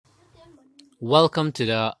Welcome to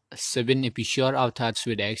the 7th episode of Thoughts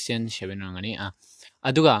with Action 7 rangani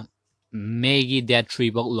aduga May date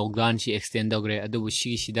 3 bok lockdown si extend dogre adu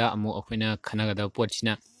sida amu akoina khanaga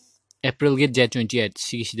pochina April get date 28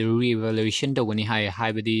 sida re-evaluation dogani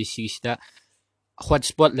haibadi sida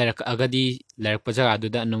hotspot lerak agadi lerak pajaga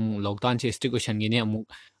aduda num lockdown si strict ocean gini amu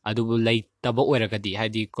adubu lay taba oiragadi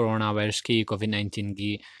haidi coronavirus ki covid-19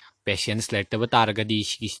 gi patients lek taba taragadi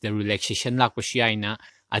sida relaxation lakpashi aina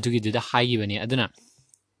adugi haigibani aduna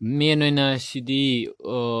main oina sidi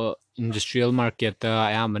industrial market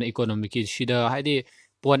ayamana economic sida haidi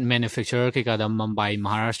pot manufacturer ke kada Mumbai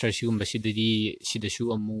Maharashtra sigumba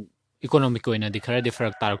sidashu amu economic oina di khara di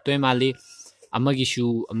farak tarak toy mali amagi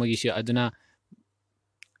shu aduna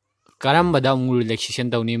karambada amu relaxation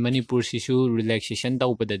tawni Manipur sisu relaxation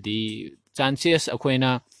tawbadadi chances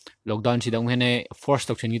akoina lockdown sida ungena force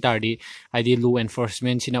toction gitardi haidi law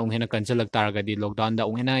enforcement sina ungena cancel targadi lockdown da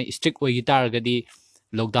ungena strict oi gitargadi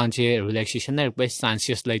lockdown che relaxation na request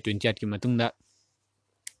chances lai 28 ki matungda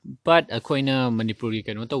but akoina Manipur gi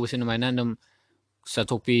keno tawsina maina nam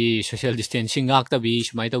satokpi social distancing gak tabi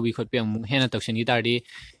sumai tawi khotpe amu hena toction gitardi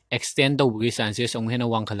extend tawbugi chances ungena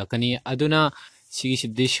wangkhalakani aduna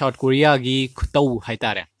sigi South Korea gi khutaw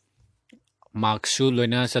haitare marks su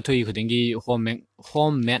loina sathui khudingi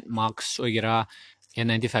home made marks oigera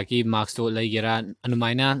N95 ki marks to laigera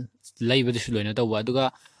anumaina laibadu su loina tawwa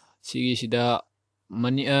aduga sida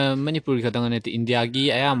Manipur khatang ne India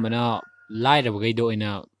gi ayamana lairab gaido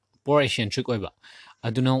ina poor eccentric oiba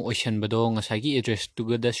aduna ocean bado ngasagi address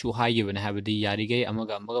tugada su haigibana habadi yarigei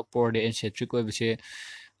amaga poor de eccentric oibase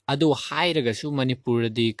adu hairaga su Manipur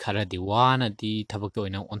di khara di wana di thabak to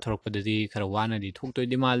ina onthorok di khara wana di thoktoy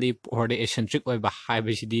di mali poor de eccentric oiba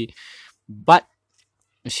haibasidi but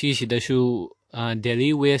sida su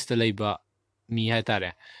Delhi West laiba mi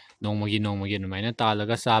haitare nongmagi numaina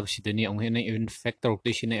talaga sab sidani onghena infect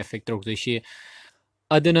toroktisina effect toroktishi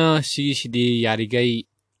aduna sidi yarigai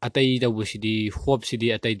atai dawsidi hope sidi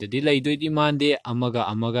atai dadi laidoi di mande amaga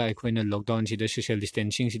aikoina lockdown sida social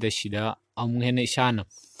distancing sida amunghena isana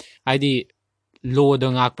haidi law da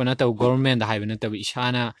ngakpana taw government da haibana taw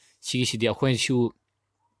isana sidi akoin su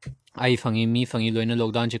ai fangi mi fangi loina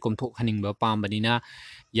lockdown che komthok haningba pambanina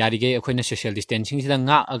yarigei akoina social distancing sida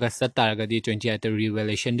nga aga sataragadi 28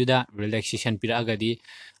 revelation duda relaxation piragadi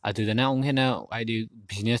adudana onghena aidi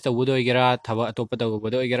business ta wudo igera thaba atopa ta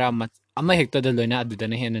wudo igera ama hekta da loina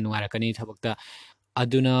adudana hena nuarakani thabakta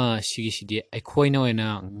aduna sidi akoina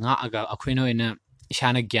oina nga aga akoina oina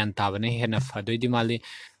isana gyan tabana hena fadoi di mali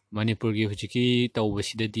Manipur gi hujiki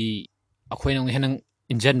tawbasidadi akoina hena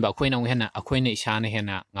injanba akoina isana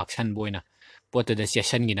hena ngaksan boina potta da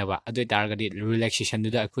session ginaba adu targadi relaxation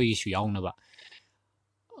duda akoi su yaunaba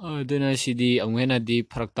aduna sidi amena di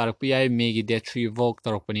farak tarak pi ai megi de 3 vok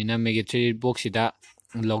tarokpanina megi 3 vok sida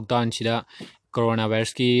lockdown sida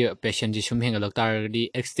coronavirus ki patient ji sum hengalak targadi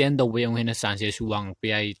extend the way amena chances su wang pi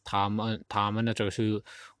ai thama na su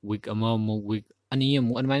week ama mu week ani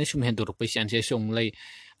mu anmana sum hen dorok pi chances song lai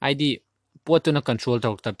id potuna control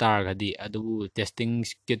tok targadi adu testing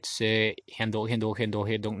kit se hendo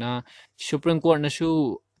na Supreme Court na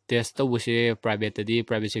su test tawse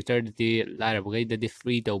private sector di larabagai di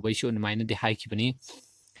free tawbai su maina di high kibani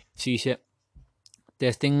sise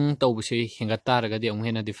testing tawse hingat taragadi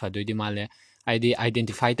hena di fadoi di male id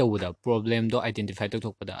identify tawda problem do identify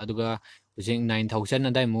tokpada aduga hujing 9000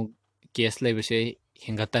 adai mu case lebase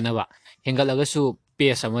hingatanaba hingalaga su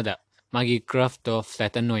page amada magi graph to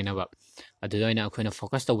flatten noinaba aduna akoina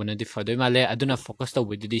focus tawbana di fadoi male aduna focus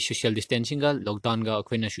tawbidi social distancing ga lockdown ga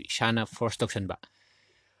akoina su isana force toction ba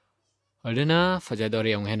aduna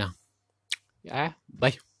fajadori hena yeah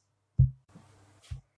bye